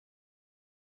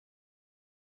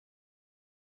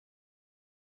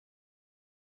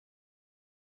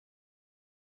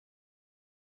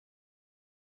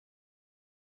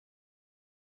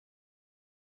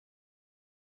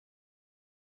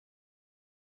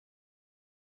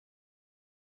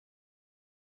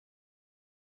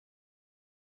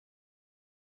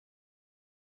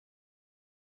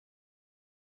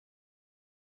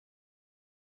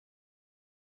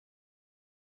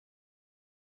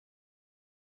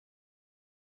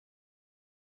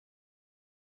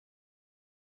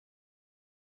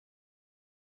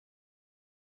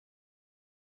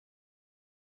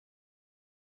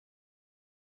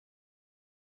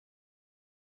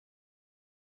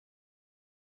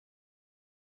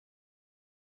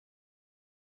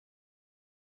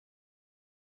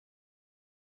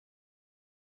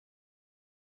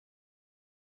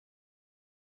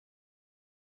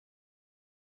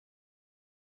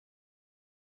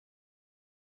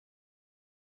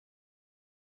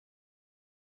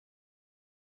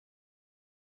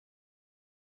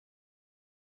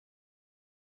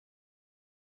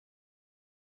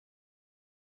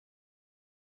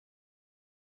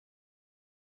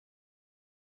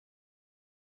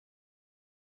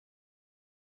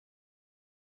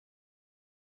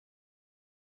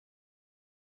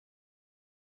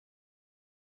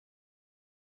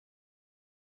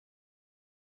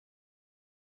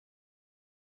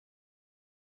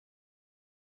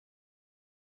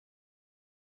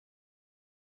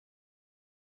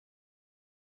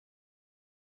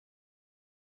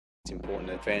It's important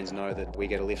that fans know that we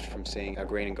get a lift from seeing our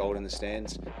green and gold in the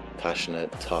stands.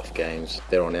 Passionate, tough games.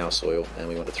 They're on our soil and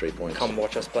we want the 3 points. Come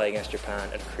watch us play against Japan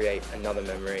and create another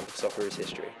memory in Socceroos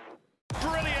history.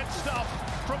 Brilliant stuff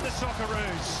from the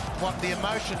Socceroos. What the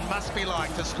emotion must be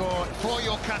like to score for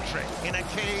your country in a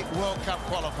key World Cup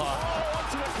qualifier. Oh,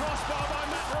 onto the crossbar by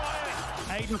Matt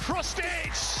Ryan. Aiden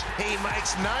cross-stitch. He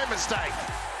makes no mistake.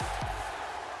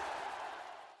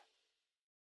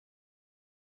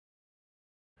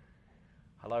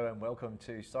 Hello and welcome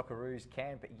to Socceroos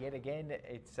camp yet again.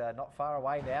 It's not far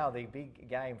away now, the big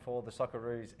game for the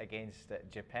Socceroos against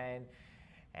Japan.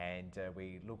 And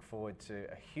we look forward to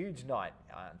a huge night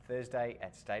on Thursday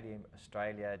at Stadium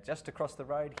Australia. Just across the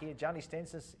road here, Gianni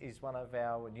Stensness is one of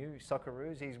our new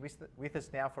Socceroos. He's with us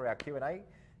now for our Q&A.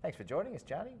 Thanks for joining us,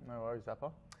 Gianni. No worries,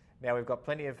 Zappone. Now we've got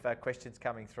plenty of questions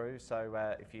coming through,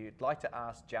 so if you'd like to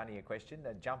ask Gianni a question,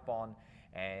 then jump on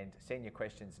and send your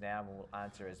questions now and we'll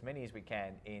answer as many as we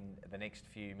can in the next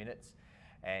few minutes.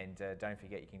 And don't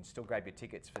forget, you can still grab your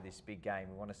tickets for this big game.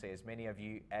 We want to see as many of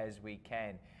you as we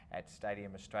can at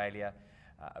Stadium Australia.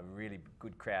 A really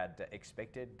good crowd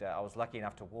expected. I was lucky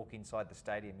enough to walk inside the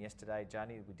stadium yesterday,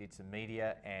 Gianni. We did some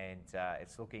media and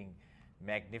it's looking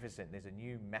magnificent. There's a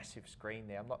new massive screen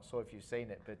there. I'm not sure if you've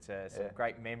seen it, but some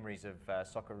great memories of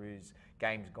Socceroos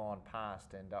games gone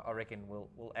past, and I reckon we'll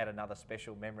add another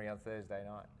special memory on Thursday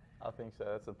night. I think so.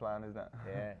 That's the plan, isn't it?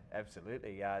 Yeah,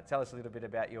 absolutely. Tell us a little bit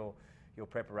about your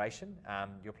preparation.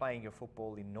 You're playing your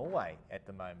football in Norway at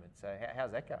the moment, so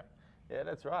how's that going? Yeah,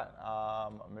 that's right. I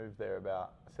moved there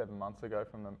about 7 months ago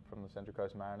from the Central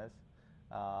Coast Mariners,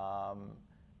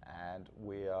 and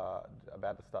we are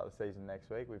about to start the season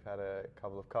next week. We've had a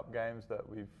couple of cup games that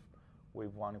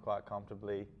we've won quite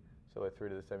comfortably, so we're through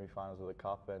to the semi-finals of the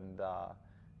cup, and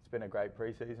it's been a great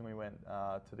pre-season. We went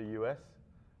to the US,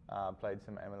 played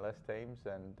some MLS teams,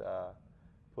 and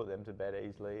put them to bed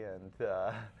easily, and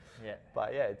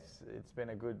but yeah, it's been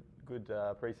a good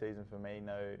pre-season for me.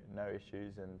 No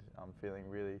issues, and I'm feeling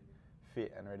really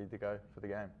fit and ready to go for the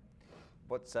game.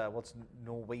 What's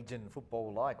Norwegian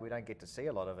football like? We don't get to see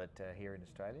a lot of it here in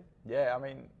Australia. Yeah, I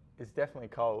mean, it's definitely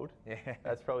cold. Yeah,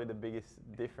 that's probably the biggest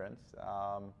difference.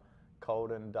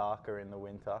 Cold and darker in the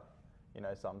winter. You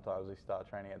know, sometimes we start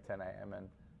training at 10 a.m. and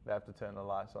they have to turn the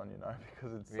lights on. You know,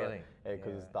 because it's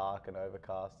because it's dark and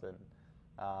overcast, and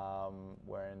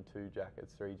wearing 2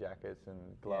 jackets, 3 jackets, and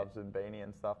gloves and beanie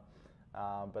and stuff.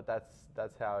 But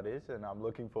that's how it is, and I'm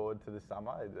looking forward to the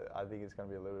summer. I think it's going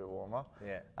to be a little bit warmer.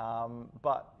 Yeah.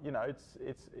 But you know,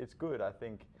 it's good. I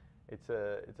think it's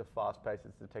a fast pace.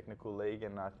 It's a technical league,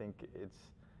 and I think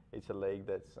it's a league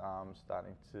that's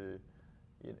starting to,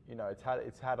 you know,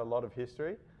 it's had a lot of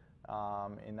history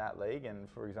in that league. And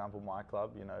for example, my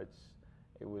club, you know,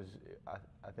 it was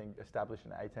I think established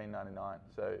in 1899.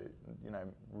 So you know,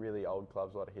 really old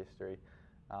clubs, a lot of history.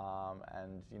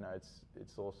 And you know,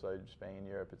 it's also just being in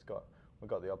Europe. We've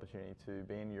got the opportunity to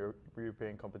be in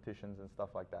European competitions and stuff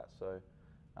like that. So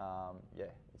yeah,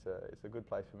 it's a good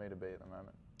place for me to be at the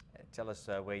moment. Tell us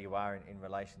where you are in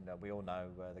relation. We all know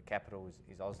the capital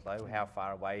is Oslo. How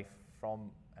far away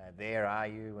from there are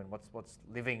you, and what's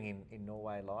living in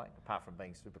Norway like, apart from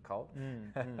being super cold?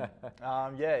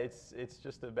 Yeah, it's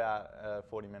just about a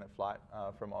 40-minute flight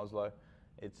from Oslo.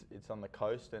 It's on the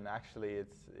coast, and actually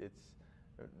it's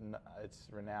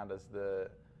renowned as the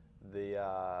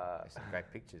There's some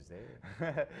great pictures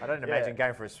there. I don't imagine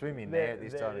going for a swim in there at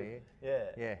this time of year.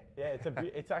 Yeah.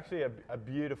 It's actually a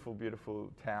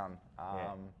beautiful town,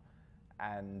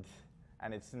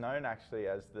 and it's known actually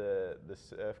as the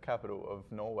surf capital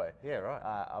of Norway. Yeah,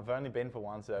 right. I've only been for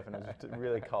one surf, and it was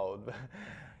really cold.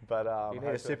 But you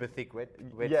need a super thick wet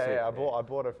suit. Yeah, I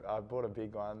bought a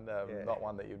big one, not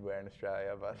one that you'd wear in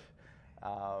Australia, but.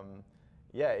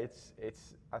 Yeah, it's.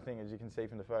 I think, as you can see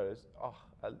from the photos,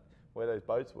 where those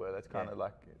boats were, that's kind of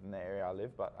like in the area I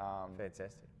live. But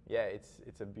fantastic. Yeah,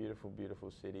 it's a beautiful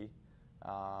city,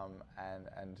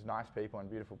 and nice people and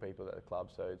beautiful people at the club.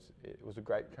 So it was a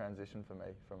great transition for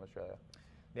me from Australia.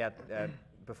 Now,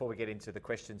 before we get into the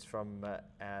questions from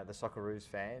the Socceroos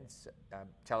fans,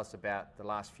 tell us about the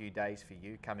last few days for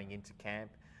you coming into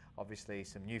camp. Obviously,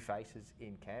 some new faces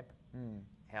in camp.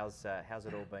 How's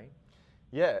it all been?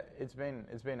 Yeah, it's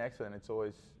been excellent. It's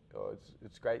always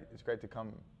it's great to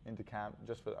come into camp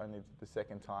just for only the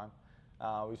second time.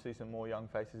 We see some more young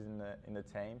faces in the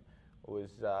team. It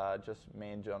was just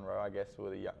me and John Rowe, I guess, were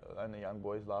the only young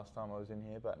boys last time I was in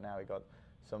here, but now we got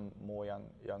some more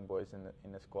young boys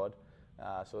in the squad.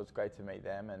 So it's great to meet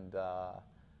them. And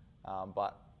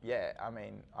but yeah, I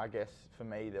mean, I guess for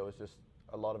me there was just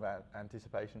a lot of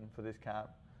anticipation for this camp,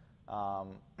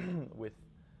 with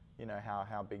you know,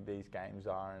 how big these games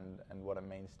are and what it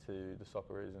means to the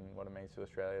Socceroos and what it means to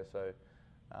Australia. So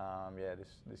yeah,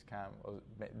 this camp,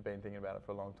 I've been thinking about it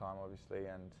for a long time, obviously,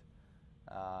 and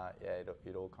yeah,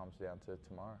 it all comes down to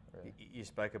tomorrow, really. You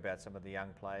spoke about some of the young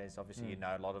players. Obviously, you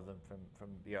know a lot of them from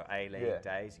your A-League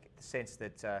days. You get the sense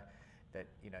that that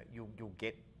you know you'll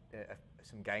get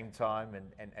some game time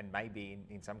and maybe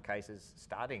in some cases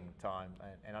starting time.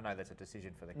 And I know that's a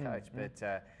decision for the coach,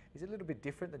 but is it a little bit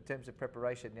different in terms of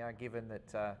preparation now, given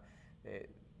that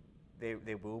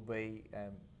there will be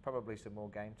probably some more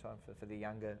game time for the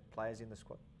younger players in the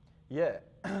squad? Yeah,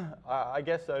 I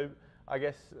guess so. I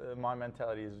guess my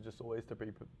mentality is just always to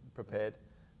be prepared,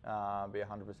 be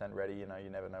 100% ready. You know, you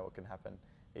never know what can happen,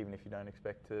 even if you don't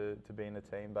expect to be in the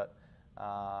team. But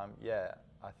yeah,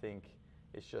 I think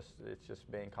it's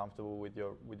just being comfortable with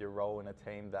your role in a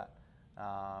team that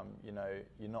you know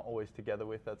you're not always together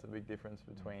with. That's a big difference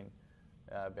between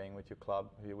being with your club,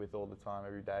 who you're with all the time,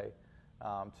 every day,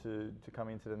 to come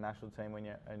into the national team when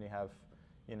you only have,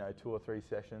 you know, 2 or 3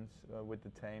 sessions with the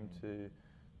team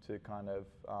to kind of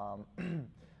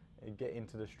get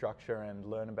into the structure and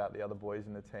learn about the other boys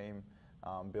in the team,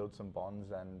 build some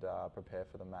bonds and prepare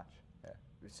for the match. Yeah.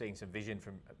 We're seeing some vision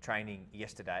from training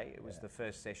yesterday. It was the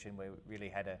first session where we really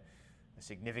had a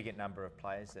significant number of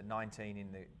players, 19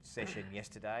 in the session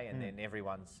yesterday, and then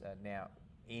everyone's now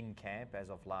in camp as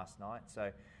of last night.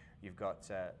 So you've got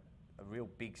a real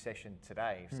big session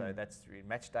today. So that's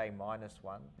match day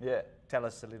 -1. Yeah. Tell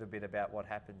us a little bit about what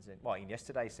happens in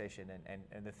yesterday's session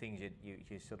and the things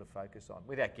you sort of focus on,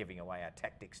 without giving away our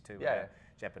tactics to our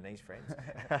Japanese friends.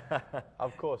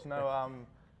 Of course. No,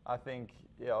 I think,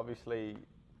 yeah, obviously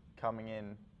coming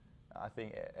in, I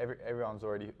think everyone's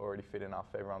already fit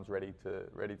enough. Everyone's ready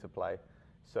to play.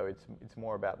 So it's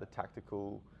more about the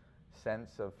tactical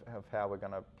sense of how we're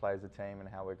going to play as a team and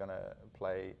how we're going to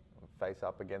play face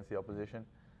up against the opposition.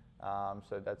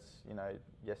 So that's, you know,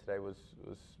 yesterday was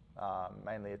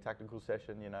mainly a tactical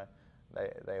session. You know,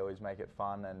 they always make it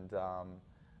fun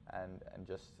and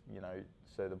just, you know,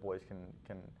 so the boys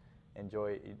can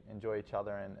enjoy each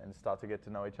other and start to get to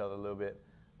know each other a little bit.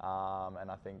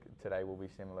 And I think today will be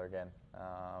similar again.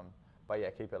 But yeah,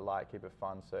 keep it light, keep it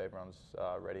fun, so everyone's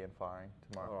ready and firing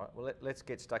tomorrow. All right, well, let's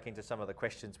get stuck into some of the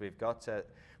questions we've got.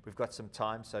 We've got some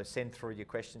time, so send through your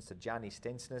questions to Gianni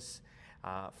Stensness.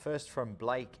 First from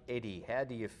Blake Eddy, how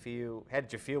did you feel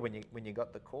when you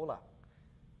got the call up?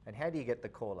 And how do you get the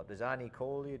call up? Does Arnie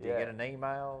call you? Do you get an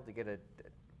email? Do you get a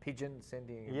pigeon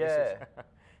sending a message?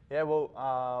 Yeah, well,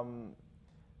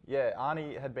 yeah,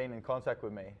 Arnie had been in contact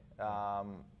with me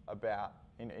about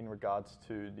in regards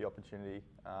to the opportunity,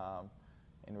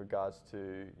 in regards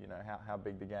to, you know, how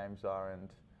big the games are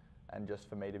and just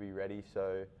for me to be ready.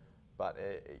 So, but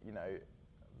you know,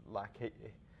 like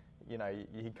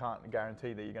he can't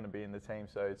guarantee that you're going to be in the team.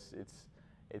 So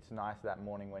it's nice that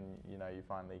morning when, you know, you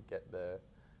finally get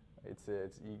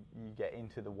you get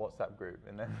into the WhatsApp group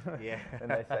and then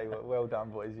and they say, well done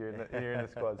boys, you're in the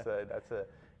squad. So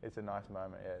it's a nice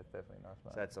moment. Yeah, it's definitely a nice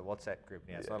moment. So that's a WhatsApp group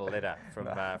now. It's not a letter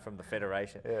from the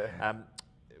federation. Yeah.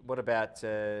 What about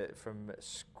from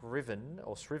Scriven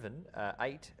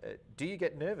 8? Do you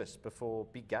get nervous before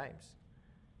big games?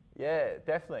 Yeah,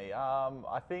 definitely.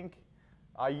 I think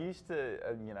I used to,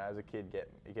 you know, as a kid,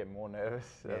 get more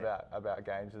nervous about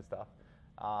games and stuff.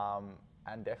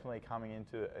 And definitely coming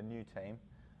into a new team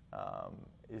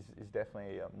is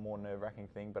definitely a more nerve-wracking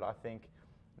thing. But I think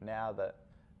now that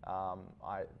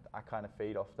I kind of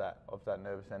feed off that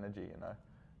nervous energy, you know,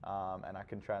 and I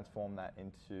can transform that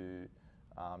into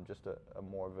just a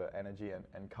more of an energy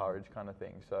and courage kind of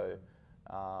thing. So,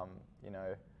 you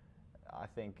know, I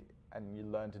think, and you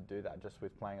learn to do that just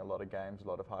with playing a lot of games, a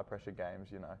lot of high-pressure games,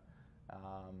 you know.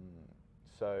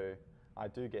 So I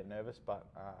do get nervous, but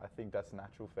I think that's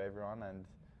natural for everyone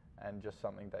and just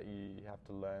something that you have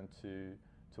to learn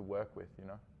to work with, you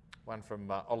know. One from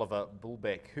Oliver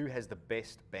Bullbeck. Who has the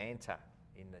best banter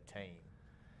in the team?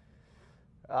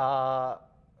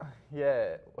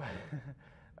 Yeah,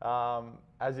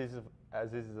 Aziz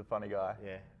is a funny guy.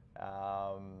 Yeah.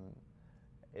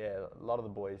 Yeah, a lot of the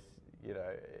boys, you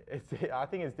know, I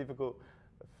think it's difficult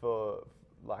for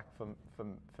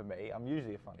me. I'm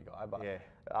usually a funny guy, but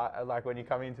like when you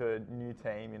come into a new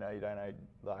team, you know, you don't know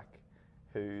like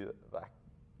who, like,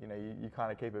 you know, you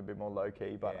kind of keep it a bit more low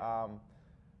key. But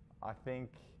I think,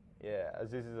 yeah,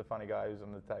 Aziz is a funny guy who's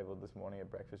on the table this morning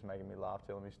at breakfast making me laugh,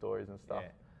 telling me stories and stuff.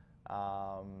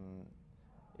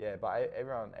 Yeah, but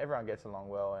everyone gets along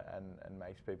well and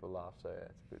makes people laugh, so yeah,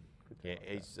 it's a good. Yeah,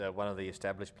 he's one of the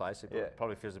established players, so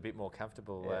probably feels a bit more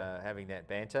comfortable having that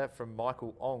banter. From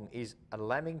Michael Ong, is a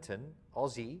Lamington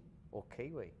Aussie or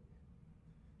Kiwi?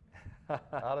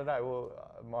 I don't know. Well,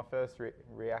 my first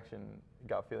reaction,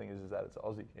 gut feeling is that it's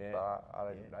Aussie. Yeah. But I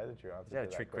don't know the true answer. Is that a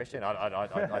trick question?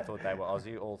 I thought they were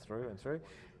Aussie all through and through.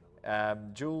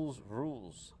 Jules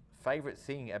Rules, favourite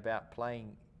thing about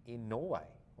playing in Norway?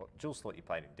 Well, Jules thought you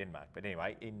played in Denmark, but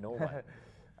anyway, in Norway.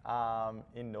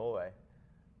 In Norway.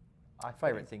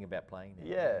 Favourite thing about playing there?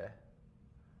 Yeah.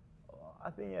 I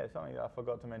think, something that I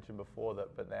forgot to mention before,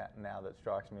 but now that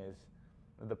strikes me is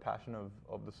the passion of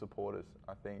the supporters.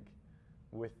 I think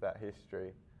with that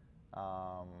history,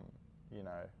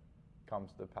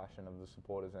 comes the passion of the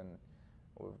supporters, and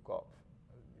we've got,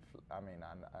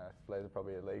 flares are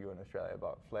probably illegal in Australia,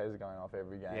 but flares are going off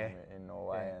every game in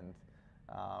Norway, and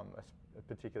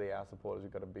particularly our supporters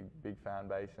have got a big fan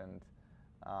base, and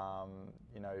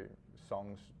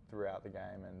songs throughout the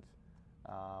game, and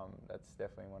that's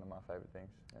definitely one of my favourite things.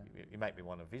 Yeah. You make me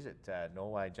want to visit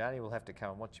Norway, Gianni. We'll have to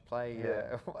come and watch you play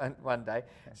one day.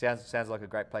 Sounds like a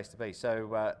great place to be. So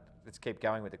let's keep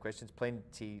going with the questions.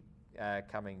 Plenty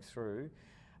coming through.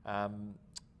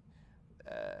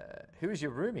 Who is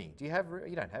your roomie? Do you have?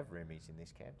 You don't have roomies in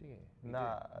this camp, do you?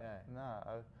 No.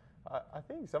 I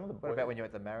think some of the boys. What about when you're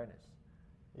at the Mariners?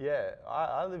 Yeah,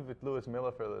 I lived with Lewis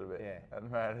Miller for a little bit at the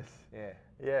Mariners.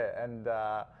 Yeah, and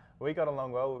we got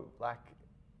along well.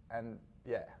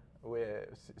 We're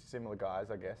similar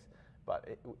guys, I guess.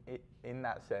 But in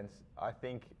that sense, I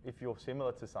think if you're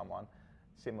similar to someone,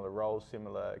 similar roles,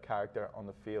 similar character on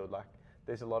the field,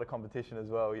 there's a lot of competition as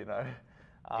well,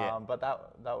 But that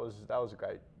was a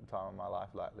great time of my life,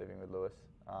 living with Lewis.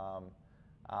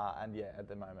 At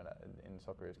the moment in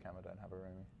Socceroos camp, I don't have a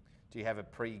roomie. Do you have a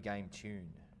pre-game tune?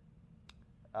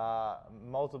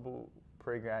 Multiple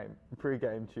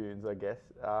pre-game tunes, I guess.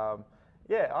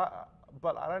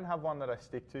 But I don't have one that I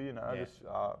stick to.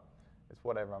 It's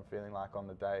whatever I'm feeling like on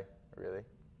the day, really.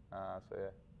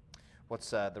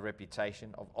 What's the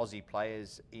reputation of Aussie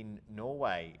players in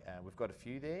Norway? We've got a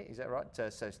few there. Is that right?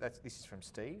 This is from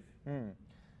Steve.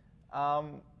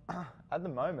 At the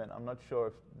moment, I'm not sure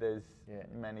if there's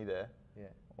many there,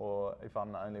 or if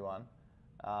I'm the only one.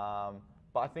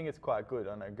 But I think it's quite good.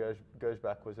 I know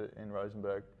Gersbach was in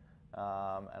Rosenborg,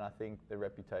 and I think the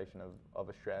reputation of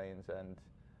Australians and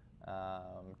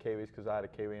Kiwis, because I had a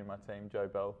Kiwi in my team, Joe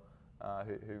Bell,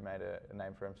 who made a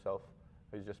name for himself,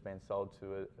 who's just been sold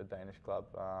to a Danish club.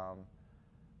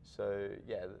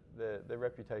 The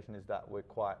reputation is that we're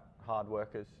quite hard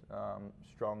workers,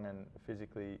 strong and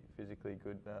physically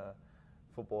good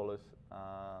footballers.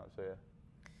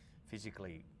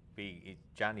 Physically big.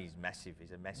 Gianni's massive.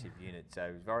 He's a massive unit,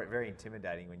 so it's very, very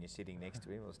intimidating when you're sitting next to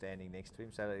him or standing next to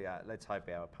him. So let's hope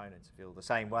our opponents feel the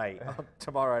same way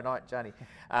tomorrow night, Gianni.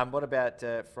 What about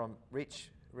from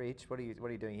Rich? Rich, what are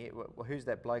you doing here? Who's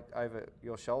that bloke over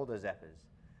your shoulder, Zappers?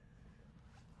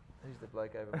 Who's the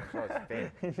bloke over my shoulder?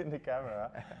 Ben. He's in the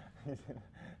camera.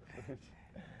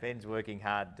 Ben's working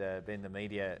hard. Ben, the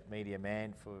media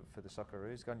man for the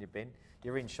Socceroos. Go on, you Ben.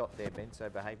 You're in shot there, Ben. So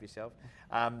behave yourself.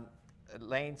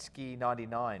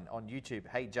 Lansky99 on YouTube.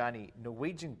 Hey Gianni,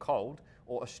 Norwegian cold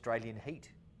or Australian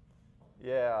heat?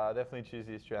 Yeah, I definitely choose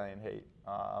the Australian heat.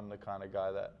 I'm the kind of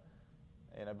guy that,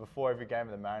 before every game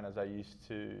of the Mariners, I used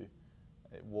to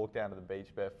walk down to the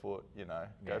beach barefoot.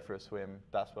 Go for a swim.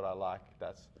 That's what I like.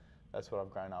 That's what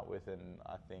I've grown up with, and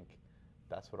I think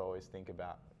that's what I always think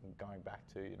about going back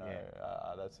to.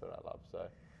 That's what I love. So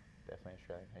definitely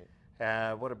Australian heat.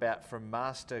 What about from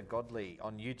Master Godley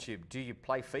on YouTube? Do you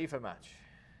play FIFA much?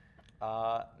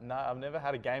 No, I've never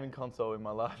had a gaming console in my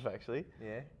life, actually.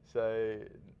 Yeah. So,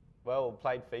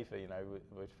 played FIFA,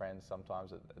 with friends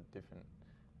sometimes at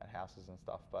houses and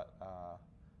stuff, but I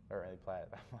don't really play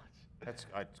it that much. It's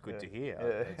good to hear.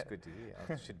 It's good to hear.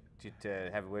 I should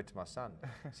have a word to my son,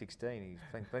 16. He's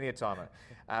plenty of time.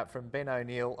 From Ben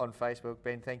O'Neill on Facebook.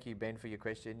 Ben, thank you, Ben, for your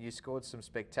question. You scored some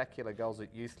spectacular goals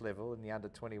at youth level in the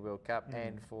Under-20 World Cup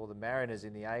and for the Mariners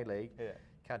in the A-League. Yeah.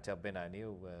 Can't tell Ben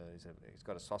O'Neill he's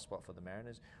got a soft spot for the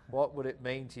Mariners. What would it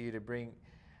mean to you to bring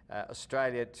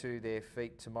Australia to their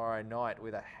feet tomorrow night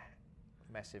with a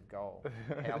massive goal?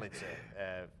 Howitzer,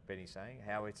 Benny's saying.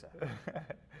 Howitzer.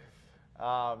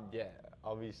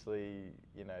 Obviously,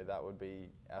 that would be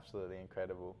absolutely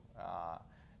incredible.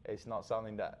 It's not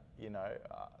something that, I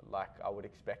would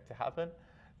expect to happen.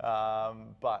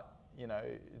 But, you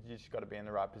just got to be in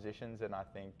the right positions and I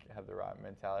think have the right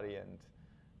mentality and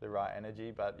the right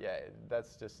energy. But yeah,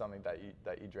 that's just something that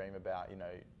you dream about,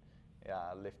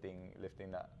 lifting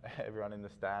that everyone in the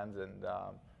stands and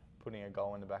putting a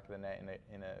goal in the back of the net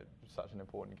in such an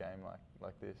important game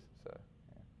like this. So.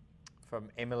 From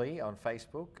Emily on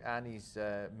Facebook, Arnie's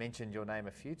mentioned your name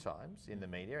a few times in the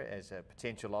media as a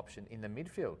potential option in the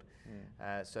midfield.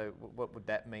 So what would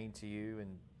that mean to you?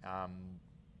 And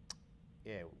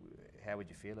yeah, how would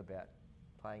you feel about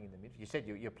playing in the midfield? You said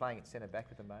you're playing at centre back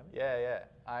at the moment. Yeah,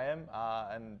 I am,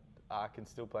 and I can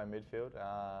still play midfield,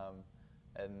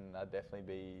 and I'd definitely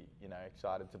be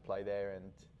excited to play there,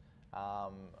 and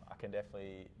I can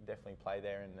definitely play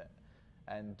there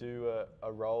and do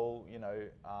a role.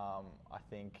 I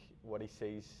think what he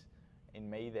sees in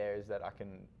me there is that I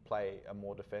can play a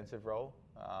more defensive role,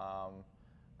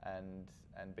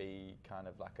 and be kind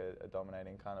of like a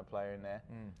dominating kind of player in there.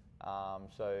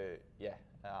 So yeah,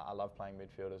 I love playing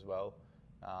midfield as well.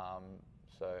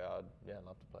 So I'd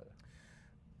love to play there.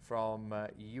 From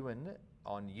Ewan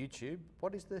on YouTube,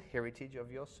 what is the heritage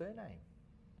of your surname?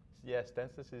 Yeah,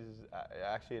 Stensness is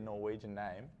actually a Norwegian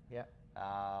name. Yeah.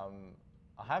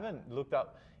 I haven't looked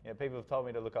up. People have told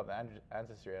me to look up the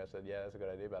ancestry. I said, yeah, that's a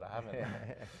good idea, but I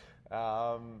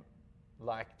haven't.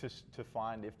 Like to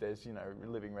find if there's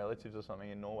living relatives or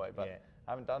something in Norway, but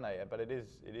I haven't done that yet. But it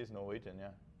is Norwegian,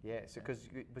 yeah. Yeah, so because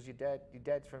was your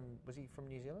dad's from, was he from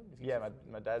New Zealand? Yeah,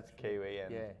 my dad's Kiwi,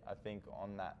 and I think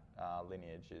on that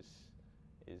lineage is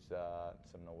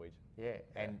some Norwegian. Yeah,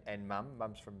 and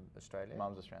mum's from Australia.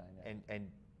 Mum's Australian, yeah.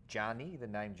 And Gianni, the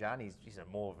name Gianni is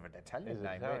more of an Italian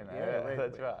name. Yeah,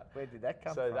 that's right. Where did that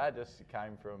come from? So that just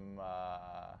came from.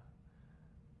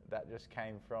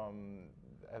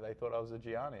 They thought I was a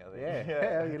Gianni, I think.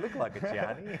 Yeah, you look like a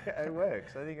Gianni. It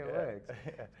works. I think it works.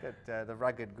 It's got the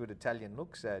rugged, good Italian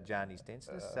looks, Gianni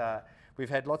Stensness. We've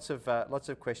had lots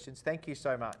of questions. Thank you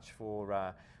so much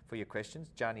for your questions,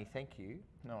 Gianni. Thank you.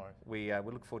 No We worries.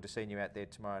 look forward to seeing you out there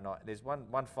tomorrow night. There's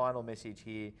one final message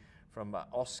here from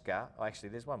Oscar. Actually,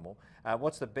 there's one more.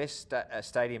 What's the best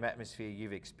stadium atmosphere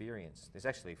you've experienced? There's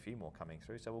actually a few more coming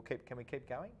through. So can we keep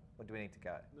going, or do we need to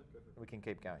go? No, go we can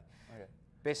keep going. Okay.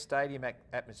 Best stadium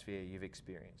atmosphere you've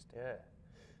experienced?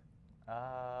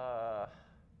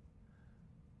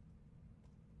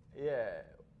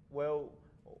 Well,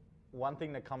 one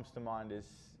thing that comes to mind is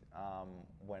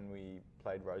when we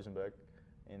played Rosenborg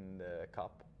in the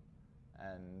Cup,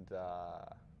 and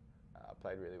I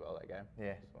played really well that game.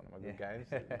 Yeah. It was one of my good games.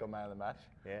 Got man of the match.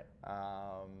 Yeah.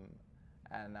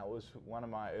 And that was one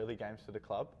of my early games for the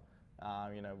club.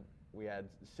 We had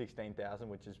 16,000,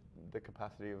 which is the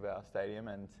capacity of our stadium,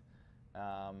 and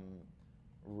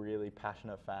really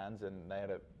passionate fans. And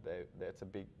it's a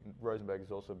big. Rosenborg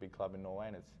is also a big club in Norway,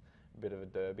 and it's a bit of a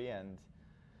derby. And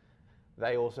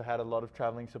they also had a lot of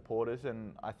travelling supporters,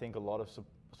 and I think a lot of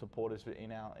supporters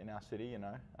in our city.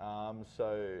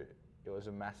 So it was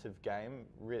a massive game.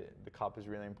 The cup is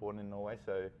really important in Norway,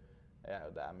 so yeah,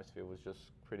 the atmosphere was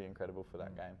just pretty incredible for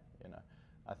that game.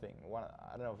 I think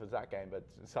I don't know if it's that game, but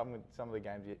some of the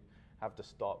games you have to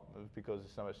stop because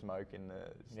there's so much smoke in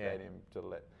the stadium to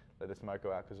let the smoke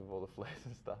go out because of all the flares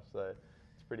and stuff. So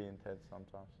it's pretty intense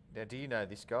sometimes. Now, do you know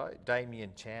this guy,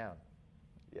 Damien Chown?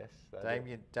 Yes.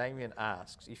 Damien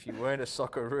asks, if you weren't a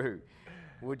Socceroo,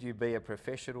 would you be a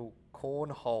professional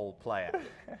cornhole player?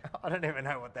 I don't even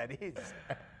know what that is.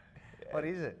 What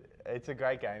is it? It's a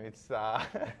great game. It's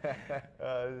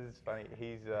it's funny.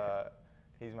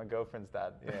 He's my girlfriend's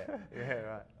dad.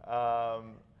 Yeah, right.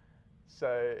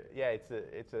 So yeah,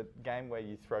 it's a game where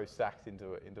you throw sacks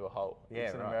into a hole. Yeah,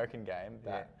 it's an American game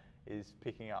that is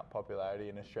picking up popularity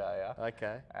in Australia.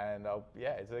 Okay. And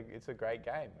it's a great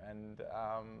game, and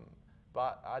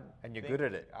but and you're good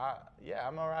at it. Yeah,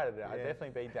 I'm alright at it. I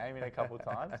definitely beat Damien a couple of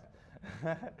times.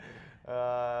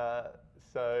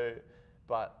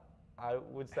 But I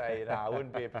would say I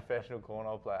wouldn't be a professional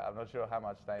cornhole player. I'm not sure how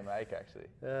much they make actually.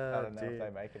 I don't know if they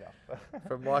make enough.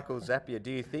 From Michael Zappone, do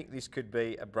you think this could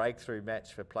be a breakthrough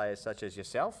match for players such as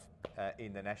yourself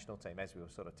in the national team, as we were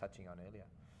sort of touching on earlier?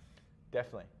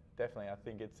 Definitely. I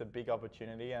think it's a big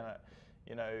opportunity, and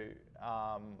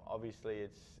obviously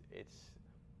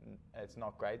it's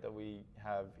not great that we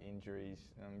have injuries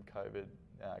and COVID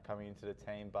coming into the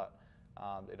team, but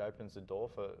it opens the door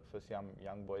for some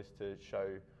young boys to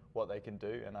show what they can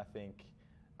do, and I think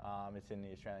it's in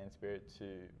the Australian spirit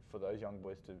for those young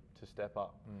boys to step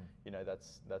up.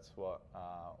 That's what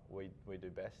we do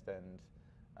best, and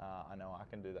I know I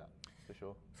can do that for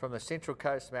sure. From the Central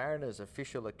Coast Mariners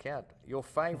official account, your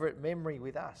favourite memory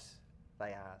with us?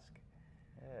 They ask.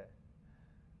 Yeah.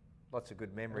 Lots of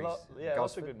good memories.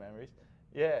 Lots of good memories.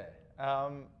 Yeah.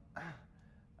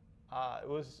 It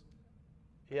was.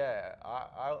 Yeah.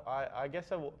 I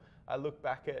guess I look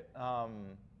back at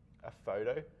a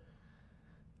photo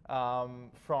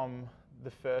from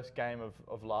the first game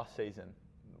of last season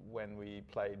when we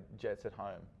played Jets at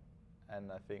home,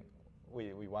 and I think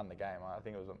we won the game. I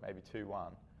think it was maybe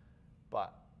 2-1,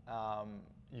 but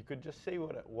you could just see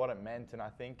what it meant, and I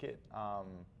think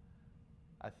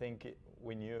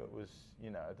we knew it was,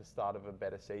 you know, the start of a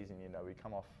better season. You know, we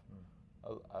come off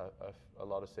a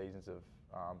lot of seasons of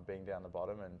being down the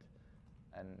bottom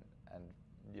and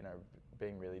you know,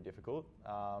 being really difficult.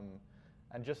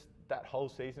 And just that whole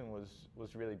season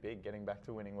was really big, getting back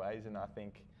to winning ways, and I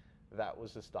think that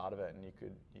was the start of it. And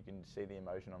you can see the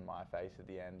emotion on my face at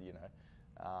the end, you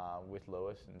know, with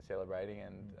Lewis and celebrating,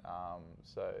 and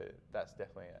so that's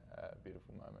definitely a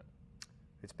beautiful moment.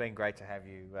 It's been great to have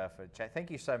you for chat.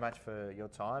 Thank you so much for your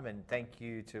time, and thank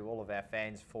you to all of our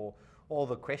fans for all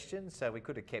the questions. So we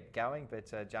could have kept going, but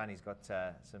Gianni's got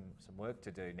some work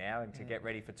to do now and to get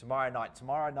ready for tomorrow night.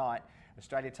 Tomorrow night,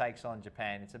 Australia takes on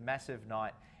Japan. It's a massive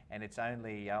night, and it's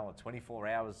only 24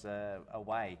 hours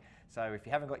away. So if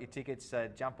you haven't got your tickets,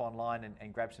 jump online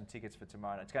and grab some tickets for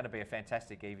tomorrow night. It's going to be a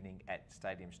fantastic evening at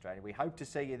Stadium Australia. We hope to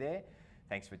see you there.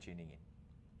 Thanks for tuning in.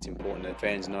 It's important that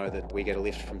fans know that we get a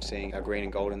lift from seeing our green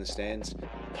and gold in the stands.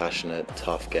 Passionate,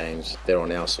 tough games. They're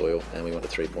on our soil, and we want the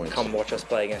 3 points. Come watch us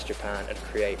play against Japan and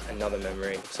create another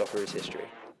memory in Socceroos history.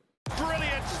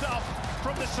 Brilliant stuff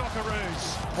from the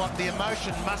Socceroos. What the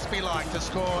emotion must be like to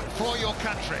score for your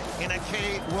country in a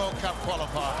key World Cup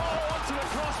qualifier. Oh, onto the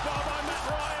crossbar by Matt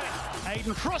Ryan.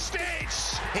 Aiden crossed it.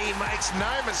 He makes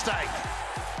no mistake.